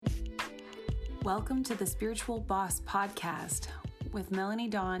Welcome to the Spiritual Boss Podcast with Melanie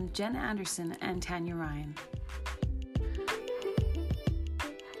Dawn, Jen Anderson, and Tanya Ryan.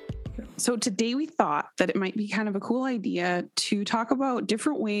 So today we thought that it might be kind of a cool idea to talk about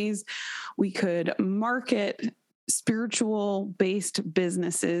different ways we could market spiritual-based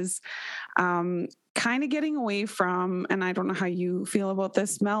businesses, kind of getting away from, and I don't know how you feel about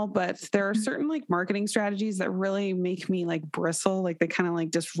this, Mel, but there are certain like marketing strategies that really make me like bristle, like they kind of like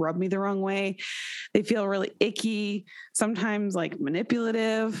just rub me the wrong way. They feel really icky, sometimes like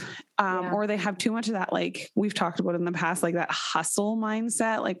manipulative, or they have too much of that, like we've talked about in the past, like that hustle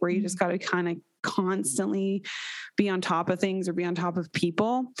mindset, like where you just got to kind of constantly be on top of things or be on top of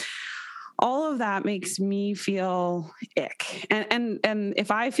people. All of that makes me feel ick. And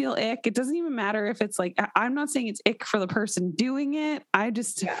if I feel ick, it doesn't even matter if it's like, I'm not saying it's ick for the person doing it.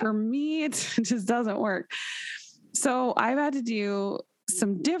 For me, it just doesn't work. So I've had to do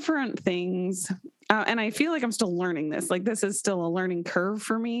some different things. And I feel like I'm still learning this. Like this is still a learning curve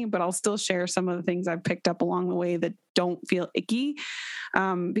for me, but I'll still share some of the things I've picked up along the way that don't feel icky.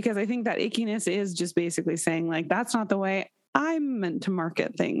 Because I think that ickiness is just basically saying like, that's not the way I'm meant to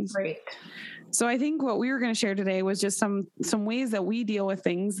market things. Right. So I think what we were going to share today was just some ways that we deal with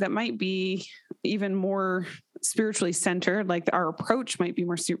things that might be even more spiritually centered, like our approach might be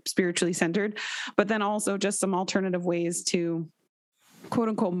more spiritually centered, but then also just some alternative ways to quote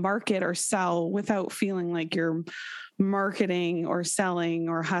unquote market or sell without feeling like you're marketing or selling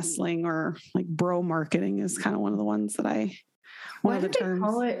or hustling, or like bro marketing is kind of one of the ones that Why do they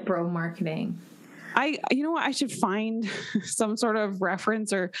call it bro marketing? You know what? I should find some sort of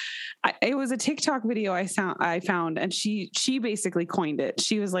reference, or it was a TikTok video I found, and she basically coined it.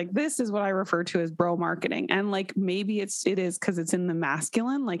 She was like, "This is what I refer to as bro marketing," and like maybe it is because it's in the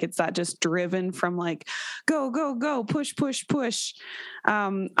masculine, like it's that just driven from like go go go, push push push.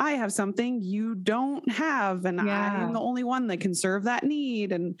 I have something you don't have, and I'm the only one that can serve that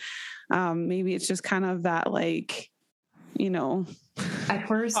need, and maybe it's just kind of that like, you know. I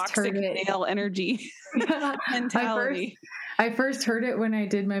first toxic heard it. male energy mentality. I first heard it when I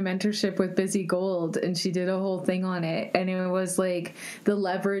did my mentorship with Busy Gold, and she did a whole thing on it. And it was like the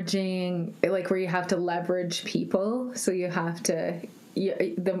leveraging, like where you have to leverage people. So you have to,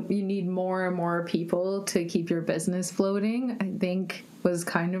 you need more and more people to keep your business floating, I think was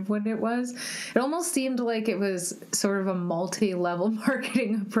kind of what it was. It almost seemed like it was sort of a multi-level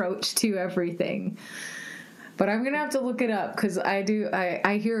marketing approach to everything. But I'm going to have to look it up because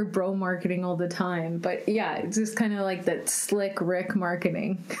I hear bro marketing all the time. But yeah, it's just kind of like that slick Rick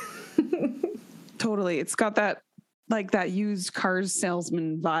marketing. Totally. It's got that, like that used cars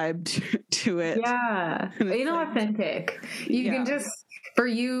salesman vibe to it. Yeah. Inauthentic. You can just, for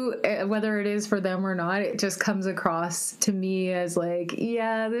you, whether it is for them or not, it just comes across to me as like,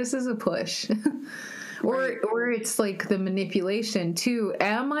 yeah, this is a push. Or it's like the manipulation too.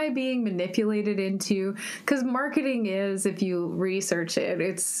 Am I being manipulated into? Because marketing is, if you research it,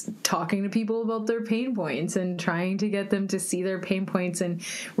 it's talking to people about their pain points and trying to get them to see their pain points and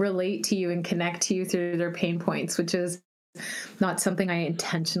relate to you and connect to you through their pain points, which is not something I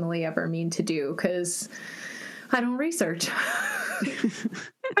intentionally ever mean to do because I don't research.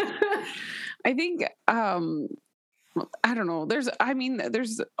 I think, I don't know.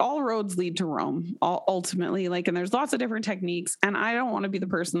 There's all roads lead to Rome ultimately, like, and there's lots of different techniques, and I don't want to be the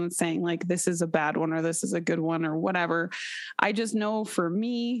person that's saying like, this is a bad one or this is a good one or whatever. I just know for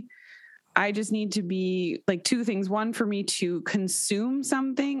me, I just need to be like two things. One, for me to consume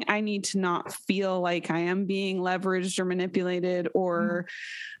something, I need to not feel like I am being leveraged or manipulated or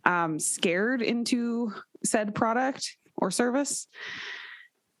scared into said product or service.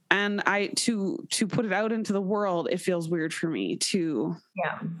 And to put it out into the world, it feels weird for me to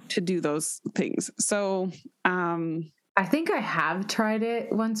do those things. So, I think I have tried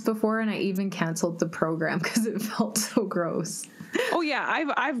it once before, and I even canceled the program because it felt so gross. Oh yeah,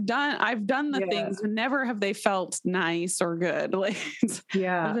 I've done the things, and never have they felt nice or good. Like,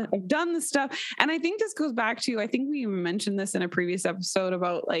 I've done the stuff, and I think this goes back to, I think we mentioned this in a previous episode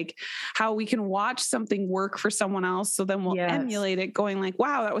about like how we can watch something work for someone else, so then we'll emulate it, going like,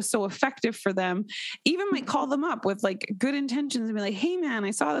 wow, that was so effective for them. Even might call them up with like good intentions and be like, hey man,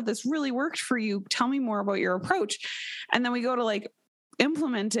 I saw that this really worked for you. Tell me more about your approach. And then we go to like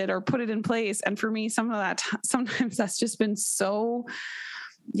implement it or put it in place. And for me, sometimes that's just been so,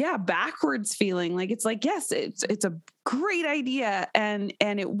 backwards feeling. Like, it's like, yes, it's a great idea and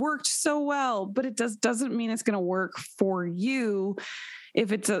it worked so well, but it doesn't mean it's going to work for you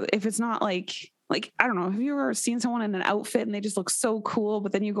if it's not like like, I don't know, have you ever seen someone in an outfit and they just look so cool,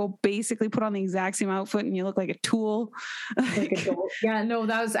 but then you go basically put on the exact same outfit and you look like a tool? Yeah, no,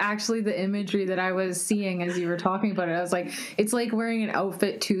 that was actually the imagery that I was seeing as you were talking about it. I was like, it's like wearing an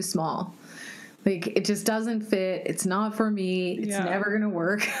outfit too small. Like, it just doesn't fit. It's not for me. It's never going to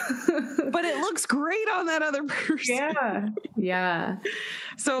work. But it looks great on that other person. Yeah. Yeah.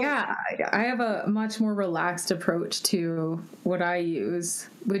 So yeah, I have a much more relaxed approach to what I use,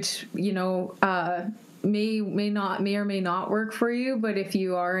 which, you know, may or may not work for you. But if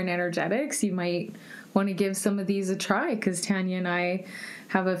you are in energetics, you might want to give some of these a try, because Tanya and I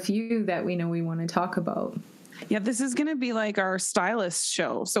have a few that we know we want to talk about. Yeah, this is going to be like our stylist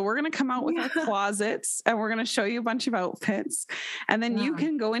show. So we're going to come out with our closets and we're going to show you a bunch of outfits. And then you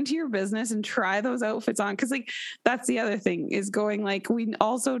can go into your business and try those outfits on. Cause like, that's the other thing is going like, we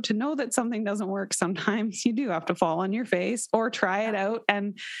also, to know that something doesn't work, sometimes you do have to fall on your face or try it out.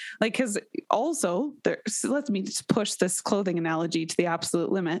 And like, cause also let me just push this clothing analogy to the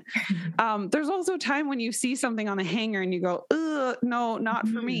absolute limit. There's also a time when you see something on a hanger and you go, ugh, no, not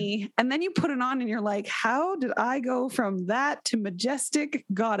for me. And then you put it on and you're like, how did I go from that to majestic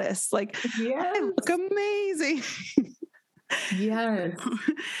goddess? Like, I look amazing. Yes.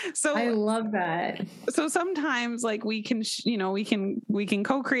 So I love that. So sometimes like we can, we can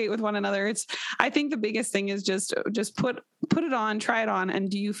co-create with one another. I think the biggest thing is just put it on, try it on. And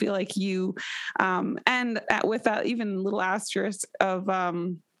do you feel like you, with that even little asterisk of,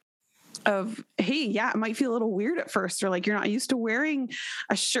 hey, yeah, it might feel a little weird at first, or like you're not used to wearing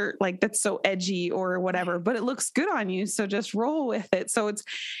a shirt like that's so edgy or whatever, but it looks good on you. So just roll with it. So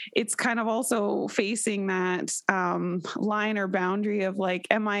it's kind of also facing that line or boundary of like,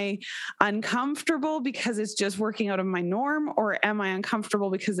 am I uncomfortable because it's just working out of my norm, or am I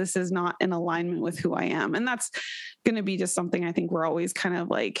uncomfortable because this is not in alignment with who I am? And that's going to be just something I think we're always kind of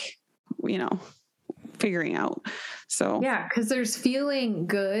like, figuring out. So yeah, because there's feeling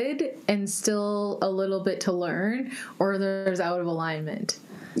good and still a little bit to learn, or there's out of alignment.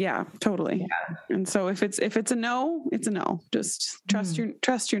 Yeah, totally. Yeah. And so if it's a no, it's a no. Just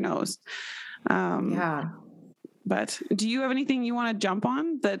trust your nose. Yeah. But do you have anything you want to jump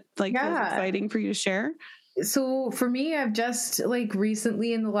on that feels exciting for you to share? So for me, I've just like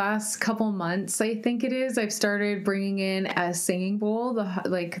recently in the last couple months, I think it is, I've started bringing in a singing bowl,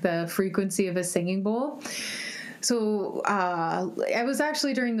 the frequency of a singing bowl. So I was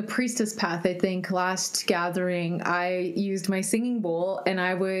actually during the Priestess Path, I think, last gathering, I used my singing bowl and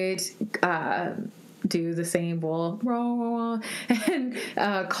I would do the singing bowl and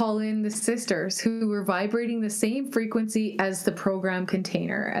call in the sisters who were vibrating the same frequency as the program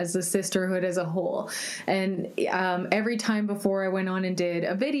container, as the sisterhood as a whole. And every time before I went on and did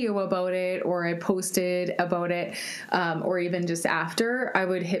a video about it, or I posted about it, or even just after, I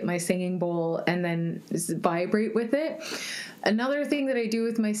would hit my singing bowl and then vibrate with it. Another thing that I do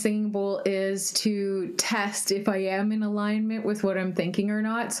with my singing bowl is to test if I am in alignment with what I'm thinking or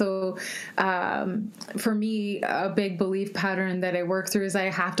not. So for me, a big belief pattern that I work through is I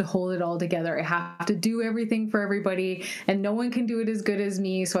have to hold it all together. I have to do everything for everybody, and no one can do it as good as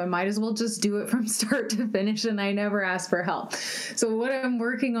me. So I might as well just do it from start to finish, and I never ask for help. So what I'm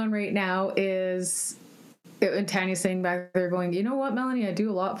working on right now is, and Tanya's sitting back there going, you know what, Melanie, I do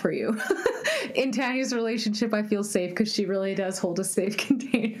a lot for you. In Tanya's relationship, I feel safe because she really does hold a safe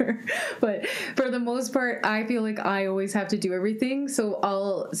container. But for the most part, I feel like I always have to do everything. So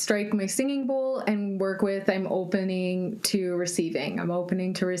I'll strike my singing bowl and work with, I'm opening to receiving.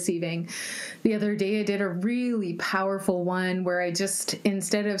 The other day, I did a really powerful one where I just,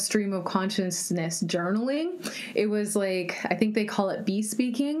 instead of stream of consciousness journaling, it was like, I think they call it bee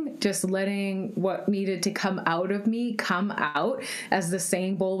speaking, just letting what needed to come out of me come out as the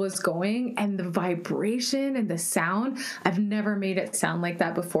singing bowl was going. And the vibration and the sound, I've never made it sound like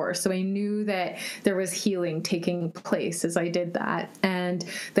that before. So I knew that there was healing taking place as I did that. And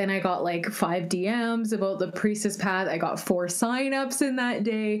then I got like 5 DMs about the Priestess Path. I got 4 signups in that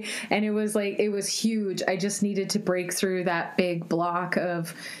day. And it was huge. I just needed to break through that big block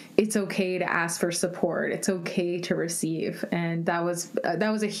of, it's okay to ask for support. It's okay to receive. And that was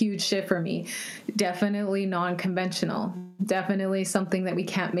a huge shift for me. Definitely non-conventional. Definitely something that we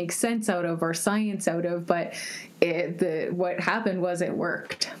can't make sense out of or science out of, but what happened was it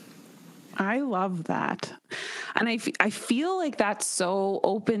worked. I love that. And I feel like that's so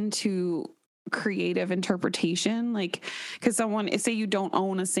open to creative interpretation, like, because someone, say you don't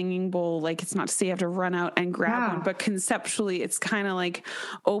own a singing bowl, like it's not to say you have to run out and grab one, but conceptually it's kind of like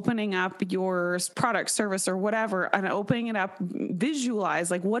opening up your product, service, or whatever, and opening it up,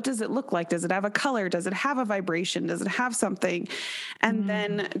 visualize, like, what does it look like? Does it have a color? Does it have a vibration? Does it have something? And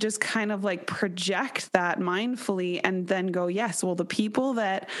then just kind of like project that mindfully, and then go, yes, well, the people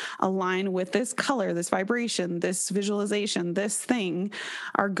that align with this color, this vibration, this visualization, this thing,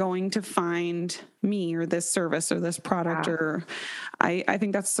 are going to find me or this service or this product. Or I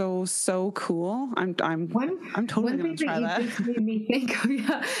think that's so cool. I'm totally going to try that. Just made me think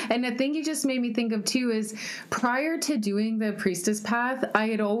of, and the thing you just made me think of too is, prior to doing the priestess path, I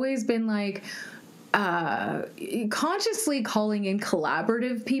had always been like, consciously calling in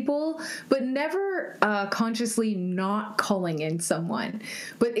collaborative people, but never consciously not calling in someone.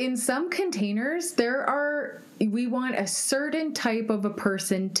 But in some containers, we want a certain type of a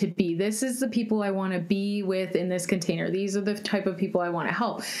person to be. This is the people I want to be with in this container. These are the type of people I want to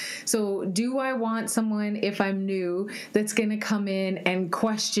help. So do I want someone, if I'm new, that's going to come in and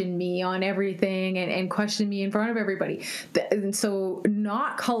question me on everything and question me in front of everybody? And so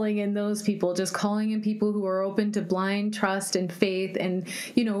not calling in those people, just calling in people who are open to blind trust and faith, and,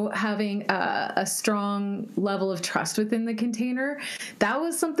 having a strong level of trust within the container. That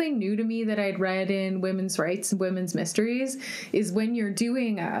was something new to me that I'd read in Women's Rights and Women's Mysteries, is when you're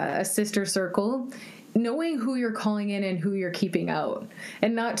doing a sister circle, knowing who you're calling in and who you're keeping out,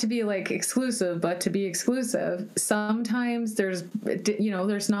 and not to be like exclusive, but to be exclusive. Sometimes there's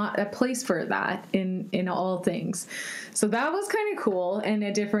not a place for that in all things. So that was kind of cool, and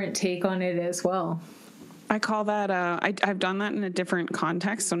a different take on it as well. I call that, I've done that in a different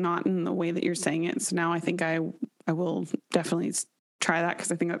context, so not in the way that you're saying it. So now I think I will definitely try that,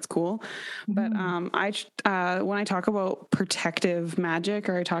 because I think that's cool. But when I talk about protective magic,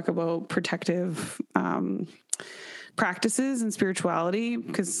 or I talk about protective practices and spirituality,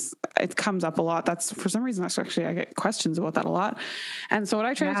 because it comes up a lot. That's, for some reason, actually, I get questions about that a lot. And so what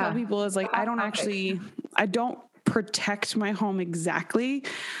I try to tell people is, like, I don't protect my home exactly.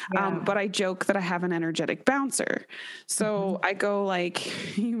 But I joke that I have an energetic bouncer. So I go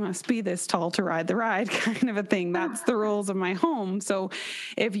like, you must be this tall to ride the ride, kind of a thing. That's the rules of my home. So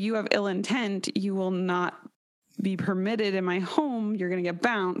if you have ill intent, you will not be permitted in my home. You're going to get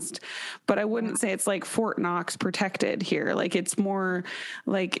bounced. But I wouldn't say it's like Fort Knox protected here. Like, it's more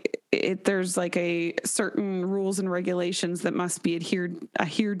like there's like a certain rules and regulations that must be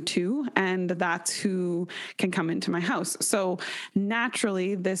adhered to, and that's who can come into my house. So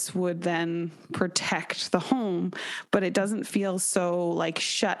naturally, this would then protect the home, but it doesn't feel so like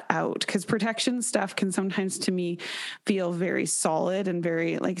shut out, because protection stuff can sometimes, to me, feel very solid and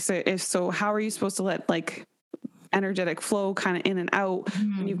very like, so how are you supposed to let like energetic flow kind of in and out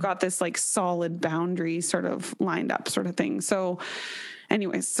when you've got this like solid boundary sort of lined up, sort of thing? So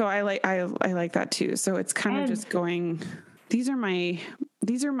anyways, so I like that too. So it's kind of just going, these are my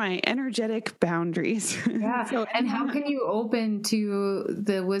energetic boundaries. Yeah. So, and how can you open to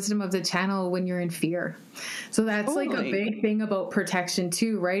the wisdom of the channel when you're in fear? So that's like a big thing about protection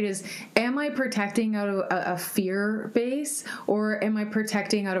too, right? Is, am I protecting out of a fear base, or am I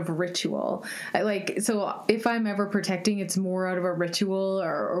protecting out of ritual? So if I'm ever protecting, it's more out of a ritual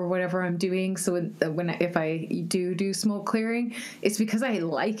or whatever I'm doing. So if I do smoke clearing, it's because I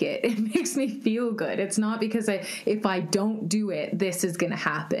like it. It makes me feel good. It's not because if I don't do it, this is going to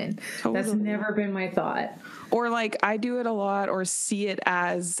happen. Totally. That's never been my thought. Or like I do it a lot, or see it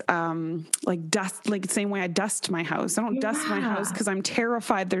as like dust, like the same way I dust my house. I don't dust my house because I'm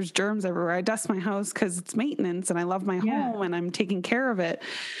terrified there's germs everywhere. I dust my house because it's maintenance and I love my home and I'm taking care of it.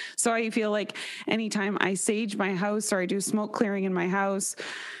 So I feel like anytime I sage my house or I do smoke clearing in my house,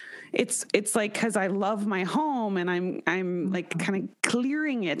 it's like, because I love my home and I'm like kind of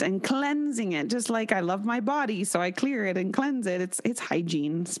clearing it and cleansing it, just like I love my body, so I clear it and cleanse it. It's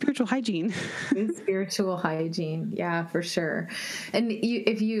hygiene, spiritual hygiene. It's spiritual hygiene, yeah, for sure. And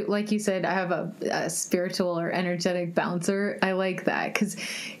if you like you said, I have a spiritual or energetic bouncer. I like that, because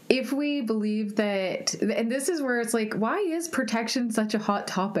if we believe that, and this is where it's like, why is protection such a hot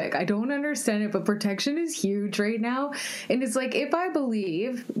topic? I don't understand it, but protection is huge right now. And it's like, if I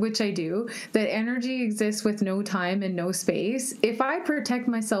believe, which I do, that energy exists with no time and no space, if I protect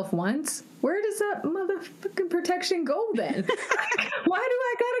myself once, where does that motherfucking protection go then? Why do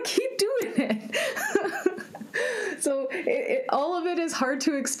I gotta keep doing it? So all of it is hard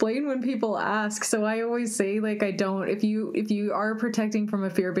to explain when people ask. So I always say, like, if you are protecting from a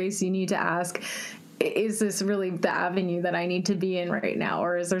fear base, you need to ask, is this really the avenue that I need to be in right now?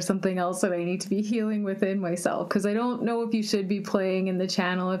 Or is there something else that I need to be healing within myself? Because I don't know if you should be playing in the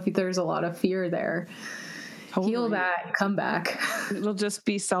channel if there's a lot of fear there. Totally. Heal that, come back. It'll just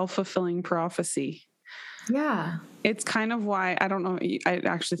be self-fulfilling prophecy. Yeah. It's kind of why, I don't know, I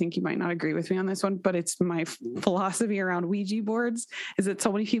actually think you might not agree with me on this one, but it's my philosophy around Ouija boards is that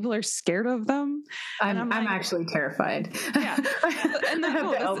so many people are scared of them. I'm actually terrified. Yeah. And I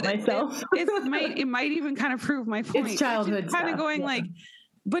have to out myself. It might even kind of prove my point. It's childhood kind of going like,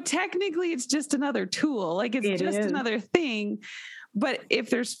 but technically it's just another tool. Like it's just another thing. But if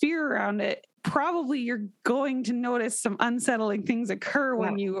there's fear around it, probably you're going to notice some unsettling things occur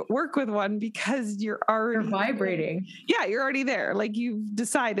when you work with one because you're vibrating. Yeah, you're already there. Like you've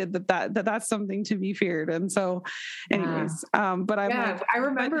decided that's something to be feared. And so anyways, but I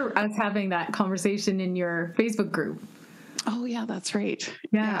remember us having that conversation in your Facebook group. Oh yeah, that's right.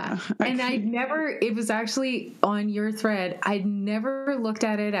 Yeah. And it was actually on your thread. I'd never looked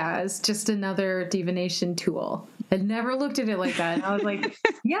at it as just another divination tool. I'd never looked at it like that. And I was like,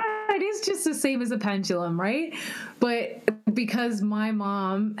 yeah, it is just the same as a pendulum, right? But because my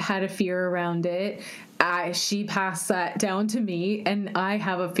mom had a fear around it, she passed that down to me, and I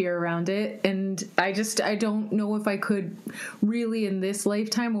have a fear around it. And I don't know if I could really in this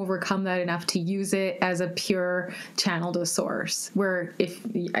lifetime overcome that enough to use it as a pure channel to source, where if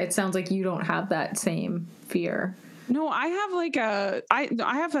it sounds like you don't have that same fear. No, I have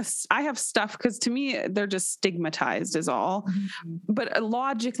I have stuff because to me they're just stigmatized is all. Mm-hmm. But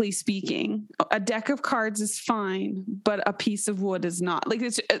logically speaking, a deck of cards is fine, but a piece of wood is not. Like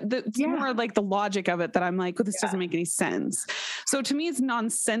it's more like the logic of it that I'm like, well, this doesn't make any sense. So to me, it's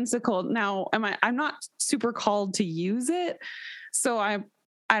nonsensical. Now, I'm not super called to use it, so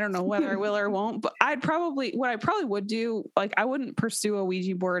I don't know whether I will or won't, but what I probably would do, like I wouldn't pursue a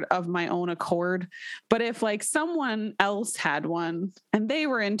Ouija board of my own accord, but if like someone else had one and they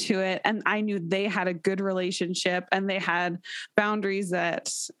were into it and I knew they had a good relationship and they had boundaries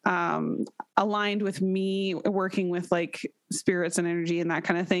that aligned with me working with like spirits and energy and that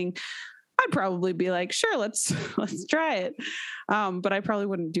kind of thing, I'd probably be like, sure, let's try it. But I probably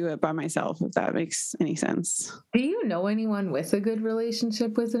wouldn't do it by myself, if that makes any sense. Do you know anyone with a good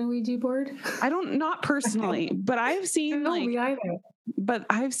relationship with an Ouija board? Not personally, but I've seen me either. But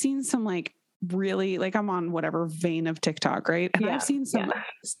I've seen some like really, like I'm on whatever vein of TikTok, right? And I've seen some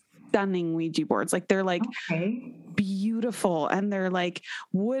stunning Ouija boards. Like they're like beautiful, and they're like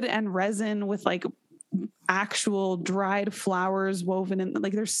wood and resin with like actual dried flowers woven in,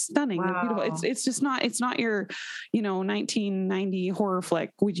 like they're stunning. Wow. They're beautiful. It's just not, it's not your, 1990 horror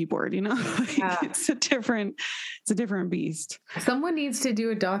flick Ouija board, it's a different beast. Someone needs to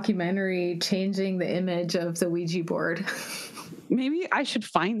do a documentary changing the image of the Ouija board. Maybe I should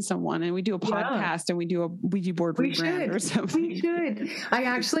find someone and we do a podcast and we do a Ouija board rebrand or something. We should. I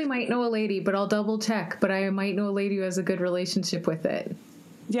actually might know a lady, but I'll double check, but I might know a lady who has a good relationship with it.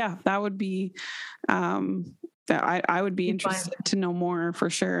 Yeah, that would be, I would be interested to know more for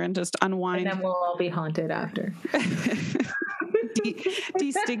sure and just unwind. And then we'll all be haunted after.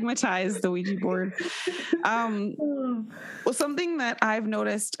 Destigmatize the Ouija board. Well, something that I've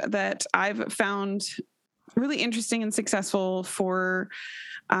noticed that I've found really interesting and successful for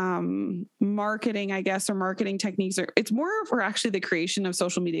marketing, I guess, or marketing techniques, or it's more for actually the creation of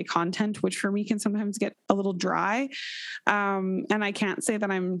social media content, which for me can sometimes get a little dry. And I can't say that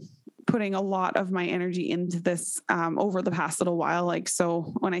I'm putting a lot of my energy into this over the past little while. Like,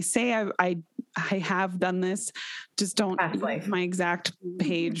 so when I say I have done this, just don't use my exact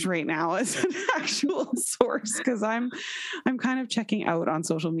page right now as an actual source, because I'm kind of checking out on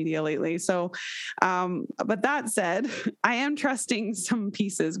social media lately. So, but that said, I am trusting some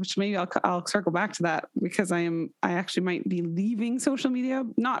pieces, which maybe I'll circle back to that, because I actually might be leaving social media,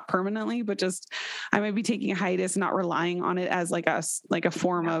 not permanently, but just I might be taking a hiatus, not relying on it as like a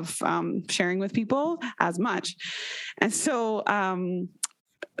form of sharing with people as much. And so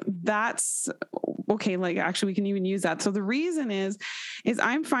that's okay. Like actually we can even use that. So the reason is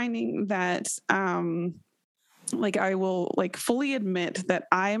I'm finding that like I will like fully admit that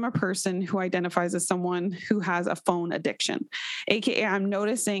I am a person who identifies as someone who has a phone addiction, aka I'm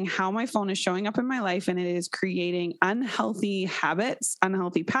noticing how my phone is showing up in my life and it is creating unhealthy habits,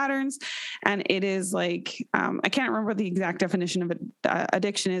 unhealthy patterns. And it is like, I can't remember what the exact definition of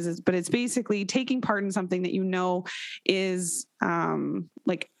addiction is, but it's basically taking part in something that is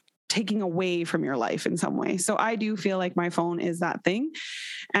like taking away from your life in some way. So I do feel like my phone is that thing.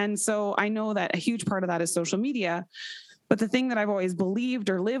 And so I know that a huge part of that is social media. But the thing that I've always believed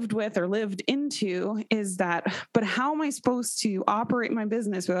or lived with or lived into is that, but how am I supposed to operate my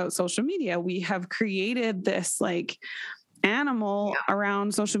business without social media? We have created this like animal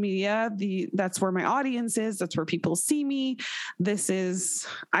around social media. That's where my audience is. That's where people see me.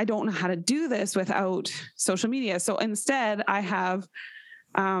 I don't know how to do this without social media. So instead I have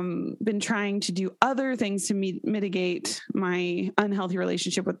been trying to do other things to mitigate my unhealthy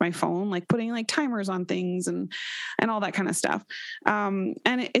relationship with my phone, like putting like timers on things and all that kind of stuff. And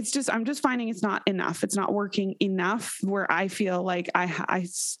I'm just finding it's not enough. It's not working enough where I feel like I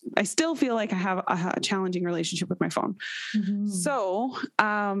still feel like I have a challenging relationship with my phone. Mm-hmm. So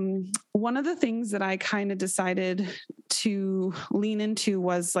one of the things that I kind of decided to lean into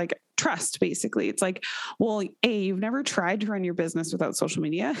was like trust, basically. It's like, well, A, you've never tried to run your business without social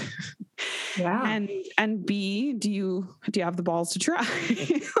media. Yeah. And B, do you have the balls to try?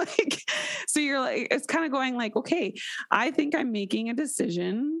 Like, so you're like, it's kind of going like, okay, I think I'm making a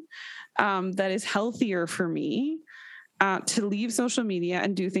decision that is healthier for me. To leave social media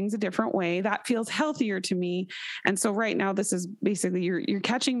and do things a different way. That feels healthier to me. And so right now, this is basically, you're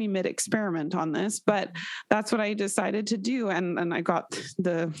catching me mid-experiment on this, but that's what I decided to do. And I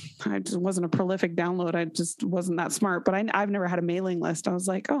just wasn't a prolific download. I just wasn't that smart, but I've never had a mailing list. I was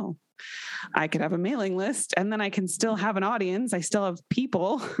like, oh, I could have a mailing list and then I can still have an audience. I still have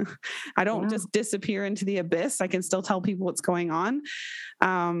people. I don't just disappear into the abyss. I can still tell people what's going on.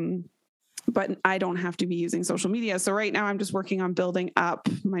 But I don't have to be using social media. So right now I'm just working on building up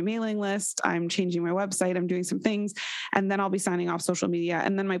my mailing list. I'm changing my website. I'm doing some things, and then I'll be signing off social media.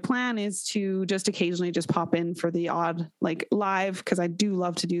 And then my plan is to just occasionally just pop in for the odd like live, because I do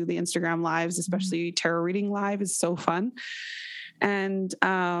love to do the Instagram lives, especially tarot reading live is so fun. And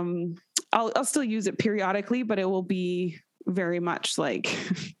I'll still use it periodically, but it will be very much like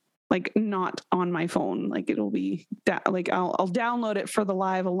not on my phone. Like it'll be I'll download it for the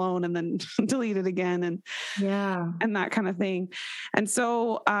live alone and then delete it again and that kind of thing. And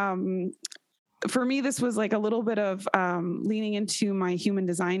so, for me, this was like a little bit of leaning into my human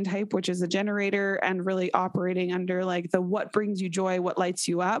design type, which is a generator, and really operating under like the what brings you joy, what lights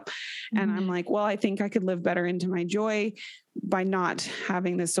you up. Mm-hmm. And I'm like, well, I think I could live better into my joy by not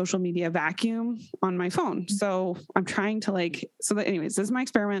having this social media vacuum on my phone. So I'm trying to anyways, this is my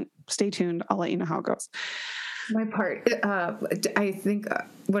experiment. Stay tuned. I'll let you know how it goes. My part, I think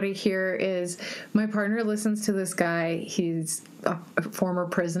what I hear is my partner listens to this guy. He's a former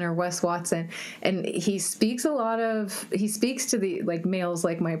prisoner, Wes Watson, and he speaks to the like males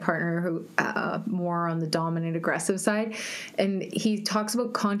like my partner who more on the dominant aggressive side, and he talks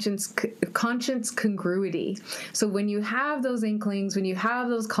about conscience congruity. So when you have those inklings, when you have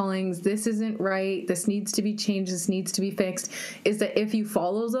those callings, this isn't right, this needs to be changed, this needs to be fixed, is that if you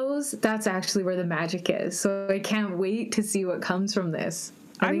follow those, that's actually where the magic is. So I can't wait to see what comes from this.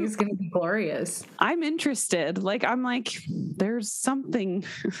 I think it's going to be glorious. I'm interested. Like, I'm like, there's something.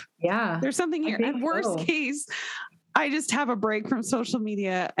 Yeah. There's something here. And worst case, I just have a break from social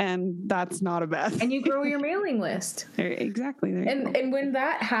media, and that's not a bad thing. And you grow your mailing list. Exactly. And when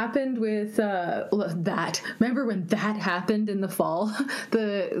that happened with remember when that happened in the fall,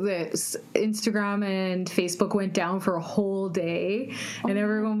 the Instagram and Facebook went down for a whole day, and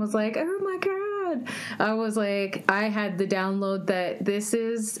everyone was like, oh my God. I was like, I had the download that this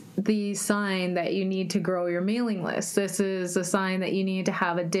is the sign that you need to grow your mailing list. This is a sign that you need to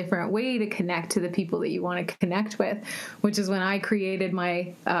have a different way to connect to the people that you want to connect with, which is when I created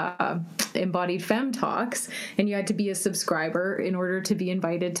my Embodied Femme Talks, and you had to be a subscriber in order to be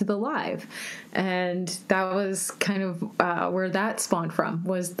invited to the live. And that was kind of where that spawned from,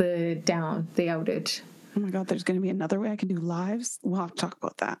 was the outage. Oh my God, there's going to be another way I can do lives. We'll have to talk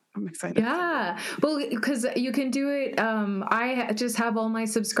about that. I'm excited. Yeah. Well, because you can do it. I just have all my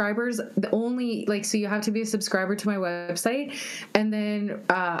subscribers so you have to be a subscriber to my website. And then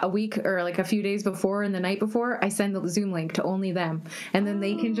a week or like a few days before and the night before, I send the Zoom link to only them. And then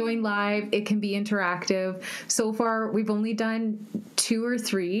they can join live. It can be interactive. So far, we've only done 2 or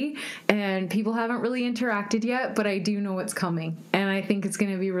 3 and people haven't really interacted yet, but I do know what's coming. And I think it's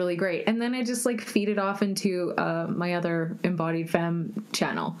going to be really great. And then I just feed it off into my other Embodied Femme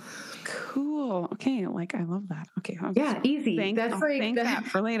channel. Cool. Okay, I love that. Okay. Easy. That's that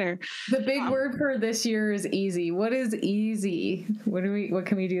for later. The big word for this year is easy. What is easy? What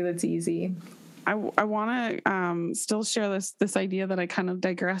can we do that's easy? I want to still share this idea that I kind of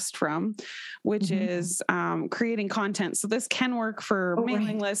digressed from, which is creating content. So this can work for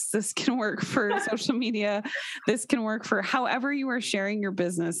mailing lists. This can work for social media. This can work for however you are sharing your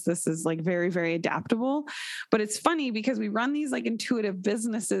business. This is like very, very adaptable. But it's funny because we run these like intuitive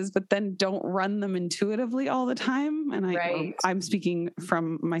businesses, but then don't run them intuitively all the time. And I'm speaking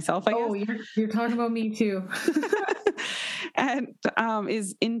from myself, I guess. Oh, you're talking about me too. And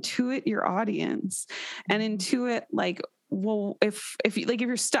is intuit your audience and intuit like, well, if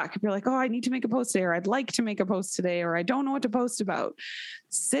you're stuck, if you're like, oh, I need to make a post today, or I'd like to make a post today, or I don't know what to post about,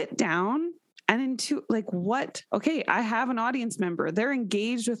 sit down and okay, I have an audience member. They're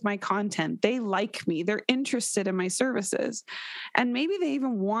engaged with my content. They like me. They're interested in my services. And maybe they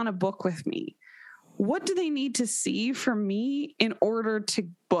even want to book with me. What do they need to see from me in order to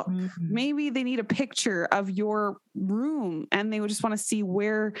book? Maybe they need a picture of your room and they would just want to see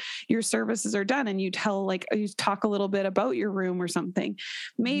where your services are done. And you talk a little bit about your room or something.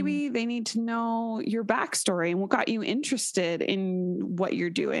 Maybe they need to know your backstory and what got you interested in what you're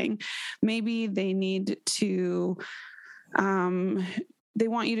doing. Maybe they need to, they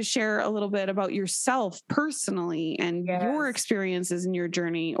want you to share a little bit about yourself personally and your experiences in your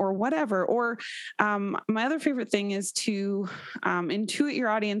journey or whatever. Or my other favorite thing is to intuit your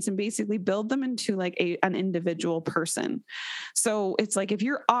audience and basically build them into like an individual person. So it's like, if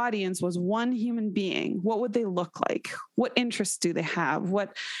your audience was one human being, what would they look like? What interests do they have?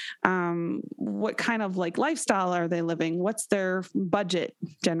 What kind of like lifestyle are they living? What's their budget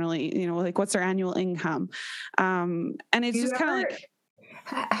generally? Like what's their annual income? And it's just kind of like,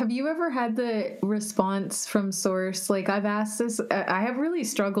 have you ever had the response from source? Like I've asked this, I have really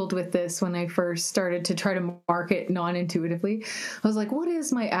struggled with this when I first started to try to market non-intuitively. I was like, what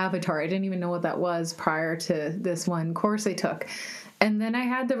is my avatar? I didn't even know what that was prior to this one course I took. And then I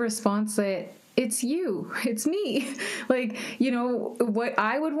had the response that it's you, it's me. Like, what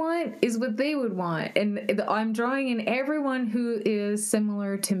I would want is what they would want. And I'm drawing in everyone who is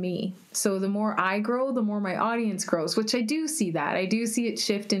similar to me. So the more I grow, the more my audience grows, which I do see that. I do see it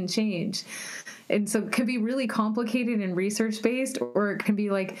shift and change. And so it can be really complicated and research-based, or it can be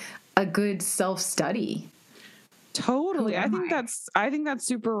like a good self-study. Totally. I think that's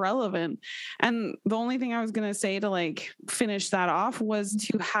super relevant. And the only thing I was going to say to like finish that off was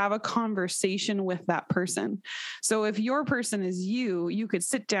to have a conversation with that person. So if your person is you could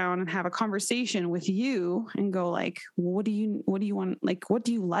sit down and have a conversation with you and go like, what do you want? Like, what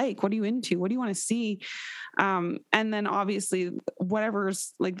do you like? What are you into? What do you want to see? And then obviously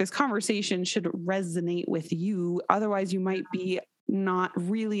whatever's like, this conversation should resonate with you. Otherwise you might be not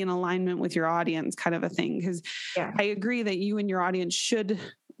really in alignment with your audience, kind of a thing. Because I agree that you and your audience should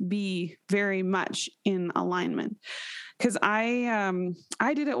be very much in alignment. Because I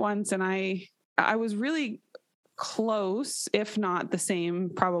did it once and I was really close, if not the same,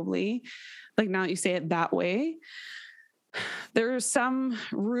 probably. Like now that you say it that way, there's some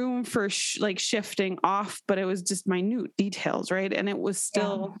room for shifting off, but it was just minute details, right? And it was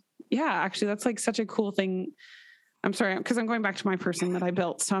still, actually, that's like such a cool thing. I'm sorry, because I'm going back to my person that I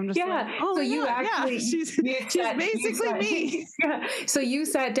built. So I'm just she's basically me. Yeah. So you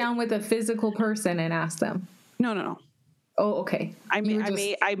sat down with a physical person and asked them? No. Oh, okay. I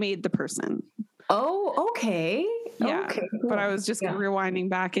made the person. Oh, okay. Yeah. Okay, cool. But I was just rewinding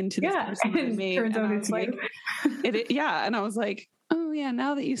back into this person that I made. Turns out it's like, and I was like, oh yeah,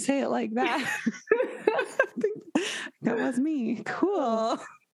 now that you say it like that, I think that was me. Cool.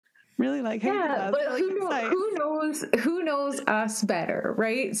 Really like, hey, but who knows us better,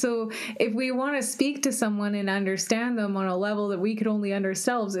 right? So if we want to speak to someone and understand them on a level that we could only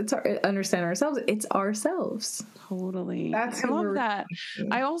understand ourselves, it's ourselves. Totally. I love that.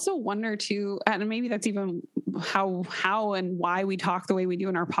 I also wonder too, and maybe that's even how and why we talk the way we do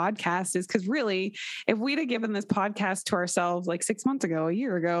in our podcast, is because really, if we'd have given this podcast to ourselves like 6 months ago, a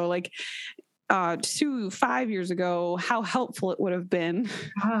year ago, like 5 years ago, how helpful it would have been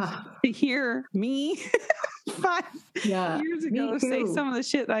to hear me 5 years ago say some of the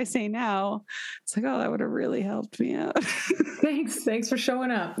shit that I say now. It's like, oh, that would have really helped me out. Thanks for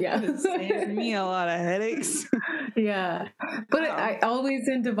showing up. Yeah. It saved me a lot of headaches. Yeah. But I always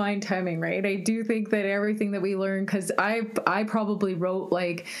in divine timing, right? I do think that everything that we learn, because I probably wrote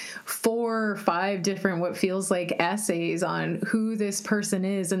like 4 or 5 different what feels like essays on who this person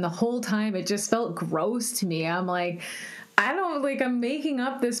is, and the whole time it just felt gross to me. I'm like, I'm making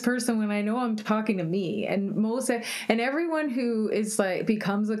up this person when I know I'm talking to me. And everyone who is like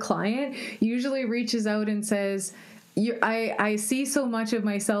becomes a client usually reaches out and says, I see so much of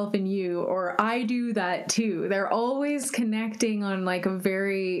myself in you, or I do that too. They're always connecting on like a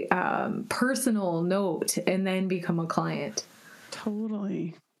very personal note and then become a client.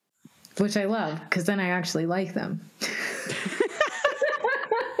 Totally. Which I love, because then I actually like them.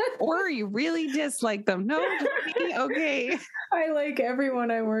 Or you really dislike them. No, okay. I like everyone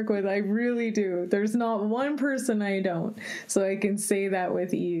I work with. I really do. There's not one person I don't. So I can say that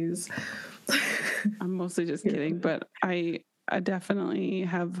with ease. I'm mostly just kidding, but I definitely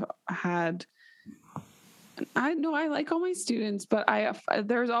have had. I know I like all my students, but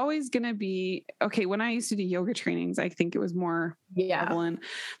there's always going to be, okay, when I used to do yoga trainings, I think it was more prevalent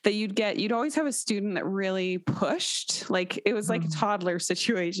that you'd always have a student that really pushed, like it was like a toddler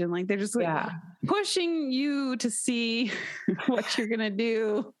situation. Like they're just like pushing you to see what you're going to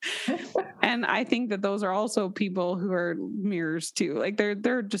do. And I think that those are also people who are mirrors too. Like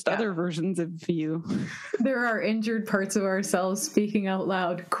they're just other versions of you. There are injured parts of ourselves speaking out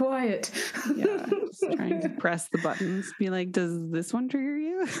loud. Quiet. Yeah. Just trying to press the buttons. Be like, does this one trigger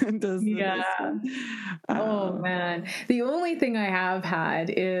you? Does this one? Oh man. The only thing I have had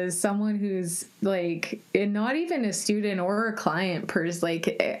is someone who's like, not even a student or a client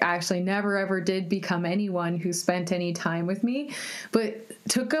like actually never ever did become anyone who spent any time with me, but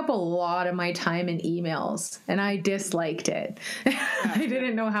took up a lot of my time in emails, and I disliked it. I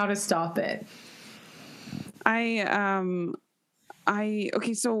didn't know how to stop it.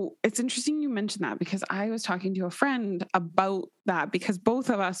 Okay, so it's interesting you mentioned that, because I was talking to a friend about that, because both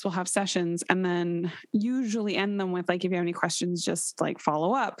of us will have sessions and then usually end them with like, if you have any questions, just like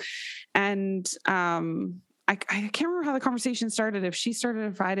follow up. And I can't remember how the conversation started, if she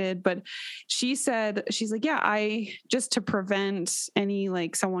started, if I did, but she said, she's like, yeah, I just to prevent any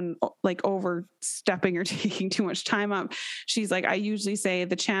like someone like overstepping or taking too much time up. She's like, I usually say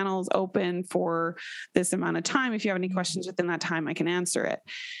the channel's open for this amount of time. If you have any questions within that time, I can answer it.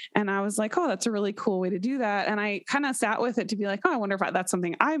 And I was like, oh, that's a really cool way to do that. And I kind of sat with it to be like, oh, I wonder if that's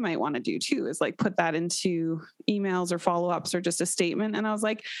something I might want to do too, is like put that into emails or follow-ups or just a statement. And I was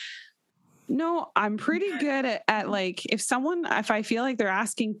like, no, I'm pretty good at like, if I feel like they're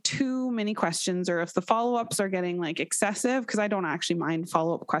asking too many questions, or if the follow-ups are getting like excessive, because I don't actually mind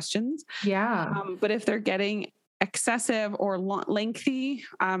follow-up questions. Yeah. But if they're getting excessive or lengthy,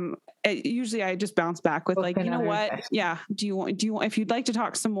 usually I just bounce back with like, you know what? Session. Yeah. Do you want, if you'd like to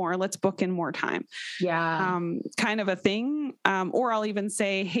talk some more, let's book in more time. Yeah. Kind of a thing. Or I'll even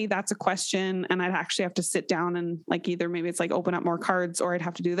say, hey, that's a question. And I'd actually have to sit down and like, either maybe it's like open up more cards, or I'd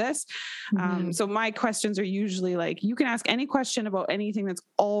have to do this. So my questions are usually like, you can ask any question about anything that's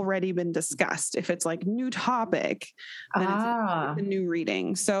already been discussed. If it's like new topic, then it's a new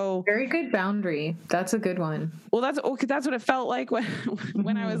reading. So very good boundary. That's a good one. Well, that's what it felt like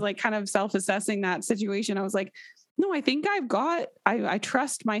when I was like kind of self-assessing that situation. I was like, no, I think I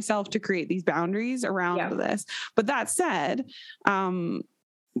trust myself to create these boundaries around this. But that said,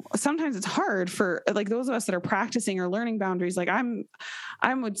 sometimes it's hard for like those of us that are practicing or learning boundaries. Like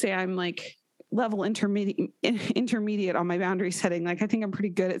I would say I'm like level intermediate on my boundary setting. Like I think I'm pretty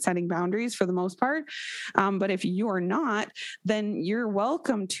good at setting boundaries for the most part. But if you're not, then you're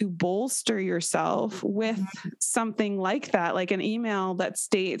welcome to bolster yourself with something like that, like an email that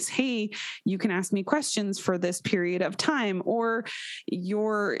states, hey, you can ask me questions for this period of time, or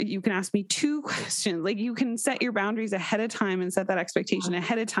you can ask me 2 questions. Like you can set your boundaries ahead of time and set that expectation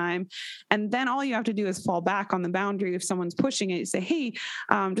ahead of time. And then all you have to do is fall back on the boundary. If someone's pushing it, you say, hey,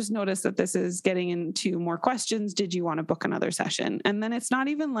 just notice that this is getting into more questions. Did you want to book another session? And then it's not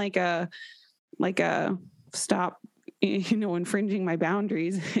even like a stop, infringing my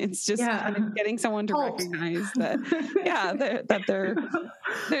boundaries. It's just kind of getting someone to recognize that, that they're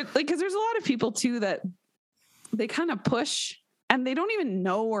like, cause there's a lot of people too, that they kind of push and they don't even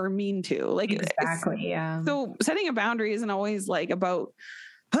know or mean to, like, exactly. Yeah. So setting a boundary isn't always like about,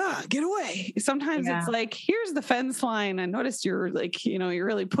 get away. Sometimes it's like, here's the fence line. I noticed you're like, you're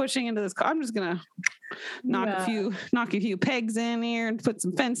really pushing into this. I'm just going to knock a few pegs in here and put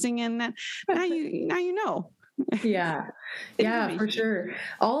some fencing in that. Now you know. Yeah. Yeah, for sure.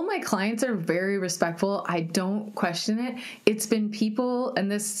 All my clients are very respectful. I don't question it. It's been people, and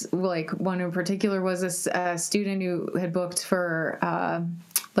this like one in particular was a student who had booked for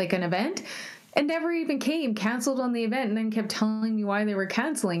like an event and never even came, canceled on the event, and then kept telling me why they were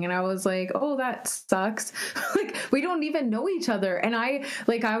canceling. And I was like, oh, that sucks. Like, we don't even know each other. And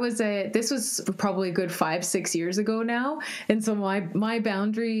this was probably a good 5-6 years ago now. And so my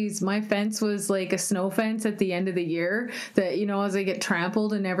boundaries, my fence was like a snow fence at the end of the year that, as I get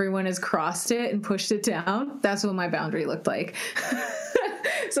trampled and everyone has crossed it and pushed it down, that's what my boundary looked like.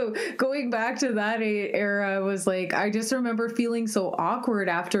 So going back to that era was like, I just remember feeling so awkward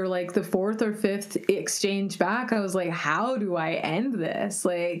after like the fourth or fifth exchange back. I was like, how do I end this?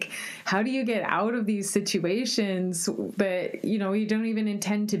 Like, how do you get out of these situations that, you know, you don't even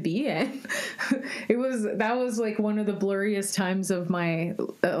intend to be in? That was like one of the blurriest times of my,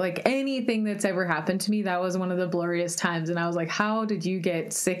 like anything that's ever happened to me. That was one of the blurriest times. And I was like, how did you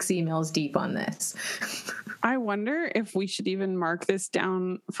get 6 emails deep on this? I wonder if we should even mark this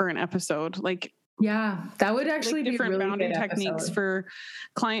down for an episode. Like, yeah, that would actually be different really boundary good techniques episode for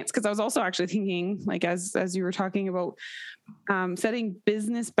clients. Cause I was also actually thinking, like, as you were talking about, setting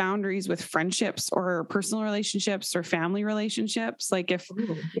business boundaries with friendships or personal relationships or family relationships. Like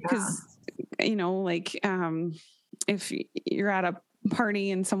cause you know, like, if you're at a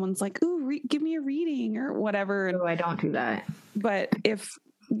party and someone's like, ooh, give me a reading or whatever. And, I don't do that. But if,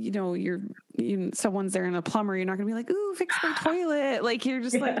 you know, someone's there in a plumber, you're not gonna be like, ooh, fix my toilet. Like, you're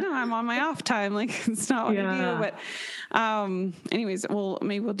just like, no, I'm on my off time. Like, it's not what I do. But anyways,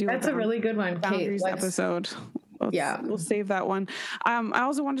 maybe we'll do that's a really good one, boundaries Kate. episode. We'll save that one. I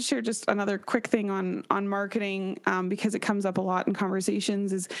also want to share just another quick thing on marketing, because it comes up a lot in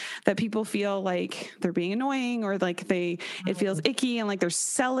conversations, is that people feel like they're being annoying, or like it feels icky, and like they're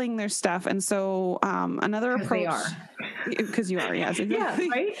selling their stuff. And so another approach, because you are, yes, exactly.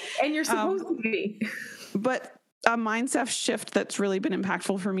 Yeah, right. And you're supposed to be. But a mindset shift that's really been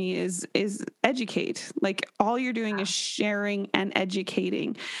impactful for me is educate. Like, all you're doing is sharing and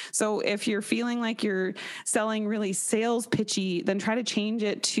educating. So if you're feeling like you're selling really sales pitchy, then try to change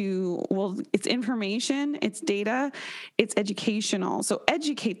it to, well, it's information, it's data, it's educational. So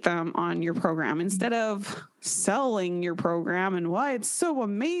educate them on your program instead of selling your program and why it's so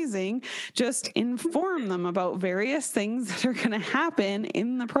amazing. Just inform them about various things that are going to happen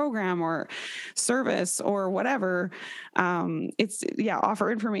in the program or service or whatever.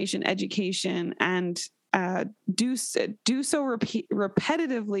 Offer information, education, and do so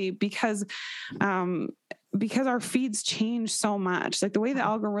repetitively, because our feeds change so much. Like, the way the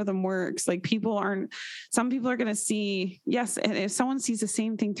algorithm works, like, some people are going to see, yes, and if someone sees the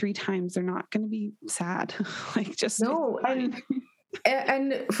same thing 3 times, they're not going to be sad. Like, just no.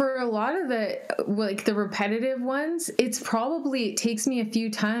 And for a lot of the repetitive ones, it takes me a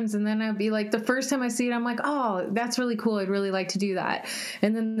few times, and then I'd be like, the first time I see it, I'm like, oh, that's really cool, I'd really like to do that.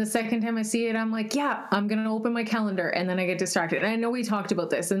 And then the second time I see it, I'm like, yeah, I'm gonna open my calendar, and then I get distracted. And I know we talked about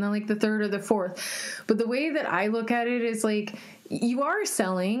this, and then like the third or the fourth, but the way that I look at it is like, you are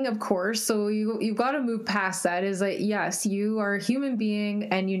selling, of course, so you've got to move past that. Is like, yes, you are a human being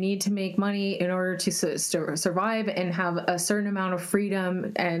and you need to make money in order to survive and have a certain amount of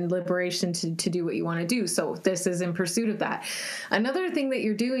freedom and liberation to do what you want to do. So this is in pursuit of that. Another thing that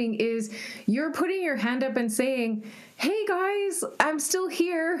you're doing is you're putting your hand up and saying, hey guys, I'm still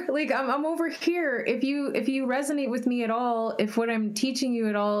here. Like, I'm over here. If you resonate with me at all, if what I'm teaching you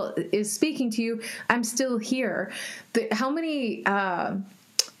at all is speaking to you, I'm still here. How many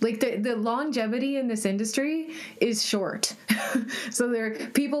the longevity in this industry is short. So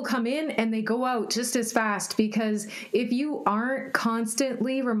people come in and they go out just as fast, because if you aren't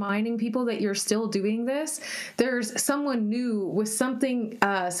constantly reminding people that you're still doing this, there's someone new with something,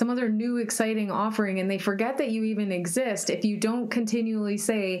 some other new exciting offering, and they forget that you even exist if you don't continually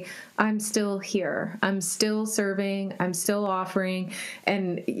say, I'm still here, I'm still serving, I'm still offering,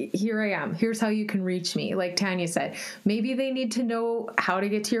 and here I am. Here's how you can reach me. Like Tanya said, maybe they need to know how to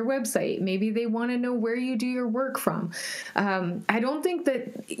get to your website. Maybe they want to know where you do your work from. I don't think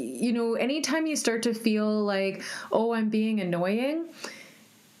that, anytime you start to feel like, oh, I'm being annoying,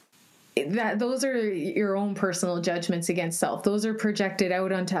 that those are your own personal judgments against self. Those are projected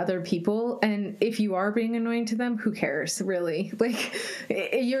out onto other people. And if you are being annoying to them, who cares, really? Like,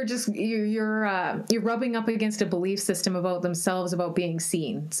 you're rubbing up against a belief system about themselves, about being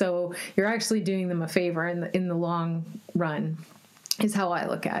seen. So you're actually doing them a favor in the long run, is how I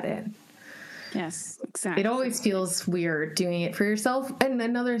look at it. Yes, exactly. It always feels weird doing it for yourself. And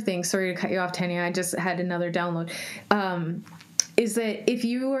another thing, sorry to cut you off, Tanya, I just had another download. Is that if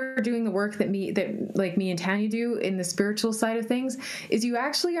you are doing the work that me and Tanya do in the spiritual side of things, is you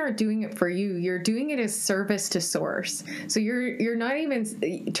actually aren't doing it for you. You're doing it as service to source. So you're not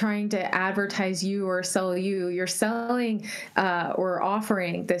even trying to advertise you or sell you. You're selling or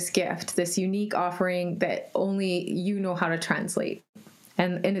offering this gift, this unique offering that only you know how to translate.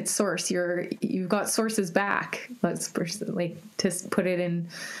 And its source, you've got sources back. Let's to put it in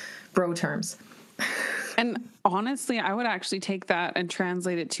bro terms. And honestly, I would actually take that and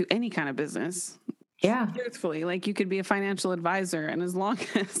translate it to any kind of business. Yeah. Truthfully, like you could be a financial advisor, and as long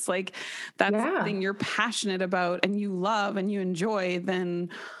as like that's something you're passionate about and you love and you enjoy, then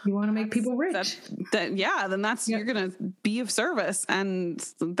you want to make people rich. Then you're going to be of service, and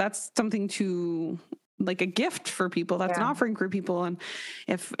that's something to like a gift for people. That's an offering for people. And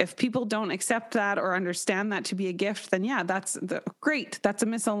if people don't accept that or understand that to be a gift, then that's great. That's a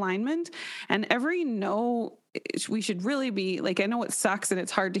misalignment. And every no, we should really be like, I know it sucks and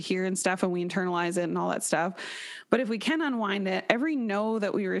it's hard to hear and stuff, and we internalize it and all that stuff. But if we can unwind it, every no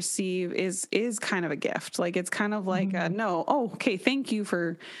that we receive is kind of a gift. Like it's kind of like a no. Oh, okay.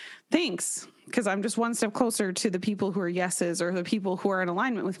 Thanks. Because I'm just one step closer to the people who are yeses, or the people who are in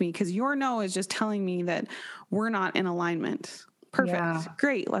alignment with me. Because your no is just telling me that we're not in alignment. Perfect. Yeah.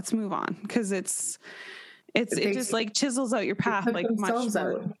 Great. Let's move on. Because it just like chisels out your path like much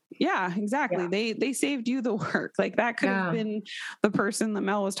more. Yeah, exactly. Yeah. They saved you the work. Like that could have been the person that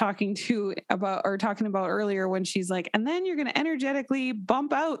Mel was talking about earlier, when she's like, and then you're going to energetically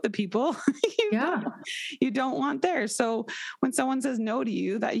bump out the people you don't want there. So when someone says no to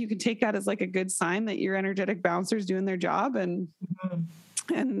you, that you can take that as like a good sign that your energetic bouncer's doing their job, and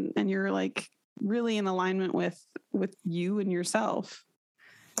and you're like really in alignment with you and yourself.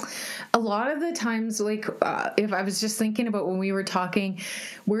 A lot of the times, like if I was just thinking about when we were talking,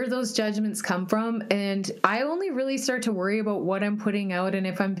 where those judgments come from, and I only really start to worry about what I'm putting out and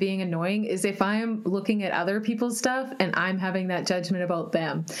if I'm being annoying is if I'm looking at other people's stuff and I'm having that judgment about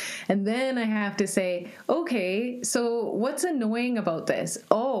them. And then I have to say, okay, so what's annoying about this?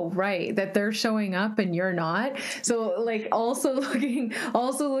 Oh, right, that they're showing up and you're not. So like also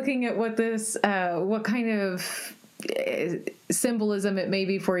looking at what this, what kind of symbolism it may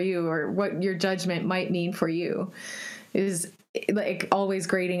be for you, or what your judgment might mean for you, is like always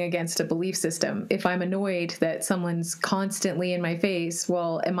grading against a belief system. If I'm annoyed that someone's constantly in my face,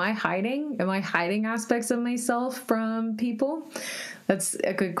 well, am I hiding aspects of myself from people? That's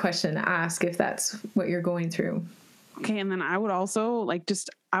a good question to ask if that's what you're going through. Okay. And then I would also like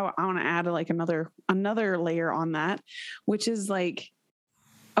I want to add like another layer on that, which is like,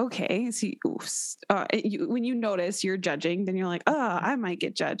 okay, so when you notice you're judging, then you're like, I might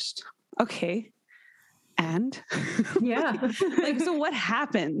get judged. Okay. And like, so what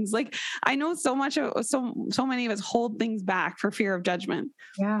happens? Like, I know so many of us hold things back for fear of judgment.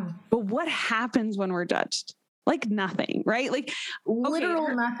 Yeah. But what happens when we're judged? Like nothing, right? Like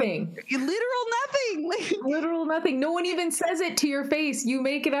literal nothing. Like literal nothing. No one even says it to your face. You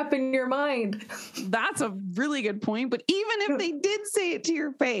make it up in your mind. That's a really good point. But even if they did say it to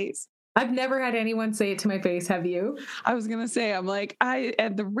your face, I've never had anyone say it to my face. Have you? I was going to say, I'm like,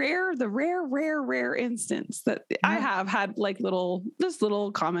 at the rare instance that I have had like little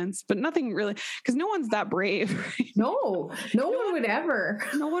comments, but nothing really, because no one's that brave. Right? No one would ever.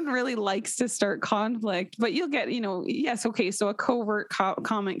 No one really likes to start conflict, but you'll get, yes. Okay. So a covert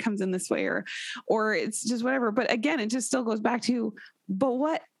comment comes in this way, or it's just whatever. But again, it just still goes back to, but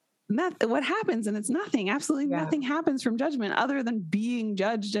what happens? And it's nothing, absolutely nothing happens from judgment other than being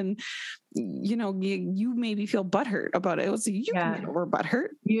judged. And, you maybe feel butthurt about it. So you can get over butthurt.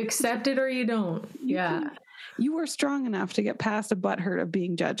 You accept it or you don't. You are strong enough to get past a butthurt of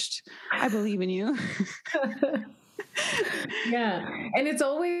being judged. I believe in you. Yeah. And it's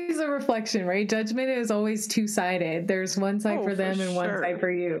always a reflection, right? Judgment is always two-sided. There's one side for them and one side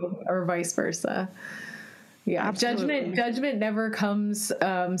for you, or vice versa. Yeah. Absolutely. Judgment never comes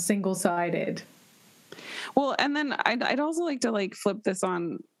single-sided. Well, and then I'd also like to like flip this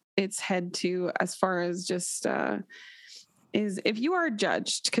on its head too, as far as just is if you are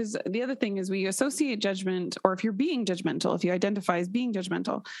judged, because the other thing is we associate judgment, or if you're being judgmental, if you identify as being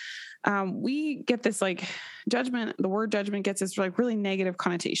judgmental, we get this like judgment. The word judgment gets this like really negative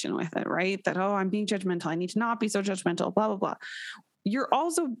connotation with it, right? That, I'm being judgmental. I need to not be so judgmental, blah, blah, blah. You're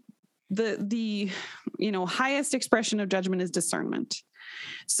also the highest expression of judgment is discernment.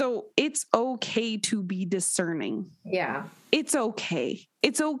 So it's okay to be discerning. Yeah. It's okay.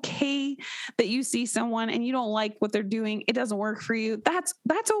 It's okay that you see someone and you don't like what they're doing. It doesn't work for you. That's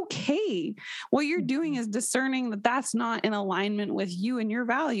okay. What you're doing is discerning that that's not in alignment with you and your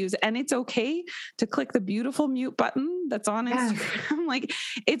values. And it's okay to click the beautiful mute button that's on Instagram. Like,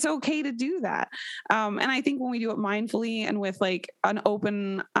 it's okay to do that. And I think when we do it mindfully and with like an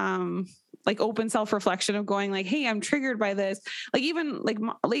open, open self-reflection of going like, hey, I'm triggered by this. Like even like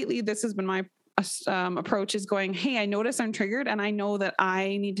lately, this has been my approach is going, hey, I notice I'm triggered and I know that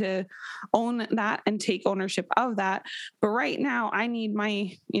I need to own that and take ownership of that. But right now I need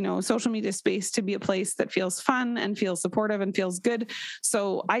my, social media space to be a place that feels fun and feels supportive and feels good.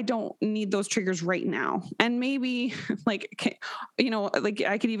 So I don't need those triggers right now. And maybe like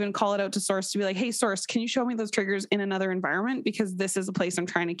I could even call it out to Source to be like, hey, Source, can you show me those triggers in another environment? Because this is a place I'm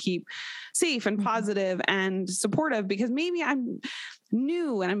trying to keep safe and positive and supportive, because maybe I'm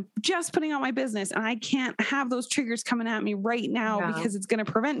new and I'm just putting out my business and I can't have those triggers coming at me right now because it's going to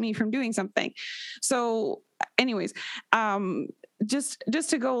prevent me from doing something. So anyways, just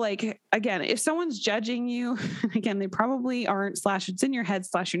to go like, again, if someone's judging you, again, they probably aren't, / it's in your head,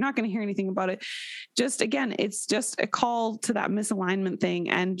 / you're not going to hear anything about it. Just, again, it's just a call to that misalignment thing.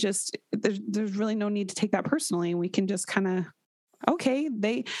 And just, there's really no need to take that personally. We can just kind of, okay,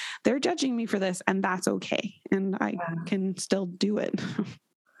 they're judging me for this and that's okay. And I can still do it.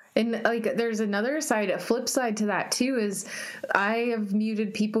 And like, there's another side, a flip side to that too, is I have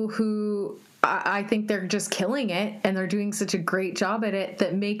muted people who I think they're just killing it and they're doing such a great job at it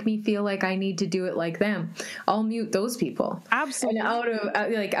that make me feel like I need to do it like them. I'll mute those people. Absolutely.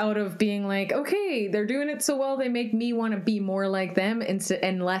 And out of being like, okay, they're doing it so well, they make me want to be more like them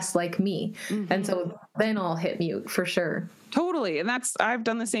and less like me. Mm-hmm. And so then I'll hit mute for sure. Totally. And I've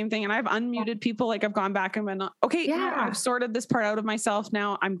done the same thing, and I've unmuted people. Like I've gone back and been, okay, no, I've sorted this part out of myself.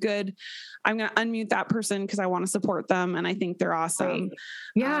 Now I'm good. I'm going to unmute that person because I want to support them. And I think they're awesome. Right.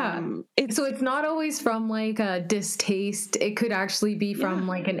 Yeah. So it's not always from like a distaste. It could actually be from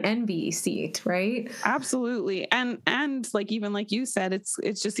like an envy seat, right? Absolutely. And like, even like you said,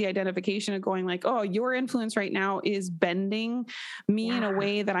 it's just the identification of going like, oh, your influence right now is bending me in a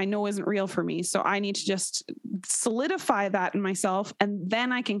way that I know isn't real for me. So I need to just solidify that in myself, and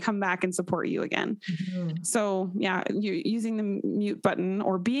then I can come back and support you again. Mm-hmm. So you're using the mute button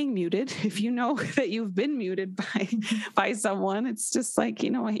or being muted. If you know that you've been muted by someone, it's just like,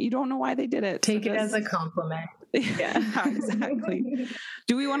 you don't know why they did it. Take it as a compliment. Yeah, exactly.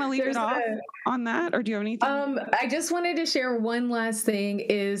 Do we want to leave it off on that, or do you have anything? I just wanted to share one last thing.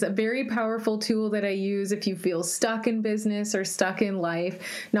 Is a very powerful tool that I use if you feel stuck in business or stuck in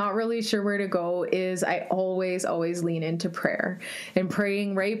life, not really sure where to go, is I always lean into prayer and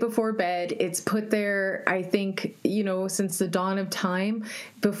praying right before bed. It's put there, I think, since the dawn of time,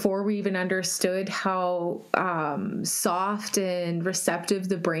 before we even understood how soft and receptive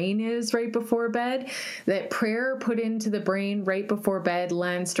the brain is right before bed, that prayer put into the brain right before bed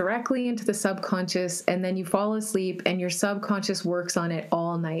lands directly into the subconscious, and then you fall asleep and your subconscious works on it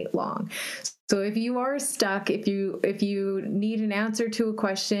all night long. So if you are stuck, if you need an answer to a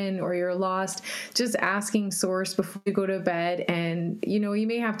question or you're lost, just asking Source before you go to bed, and you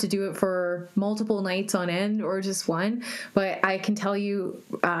may have to do it for multiple nights on end or just one, but I can tell you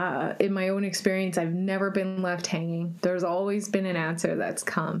in my own experience, I've never been left hanging. There's always been an answer that's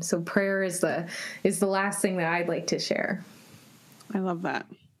come. So prayer is the last thing that I'd like to share. I love that.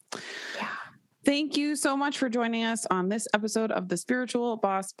 Yeah. Thank you so much for joining us on this episode of the Spiritual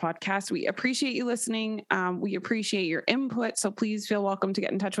Boss Podcast. We appreciate you listening. We appreciate your input. So please feel welcome to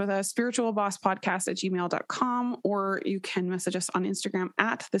get in touch with us, spiritualbosspodcast@gmail.com, or you can message us on Instagram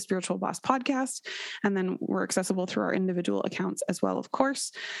at the Spiritual Boss Podcast. And then we're accessible through our individual accounts as well, of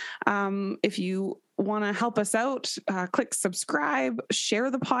course. If you want to help us out, click subscribe,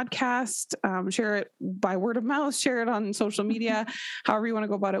 share the podcast, share it by word of mouth, share it on social media, however you want to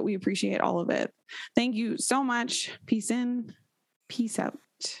go about it. We appreciate all of it. Thank you so much. Peace in, peace out.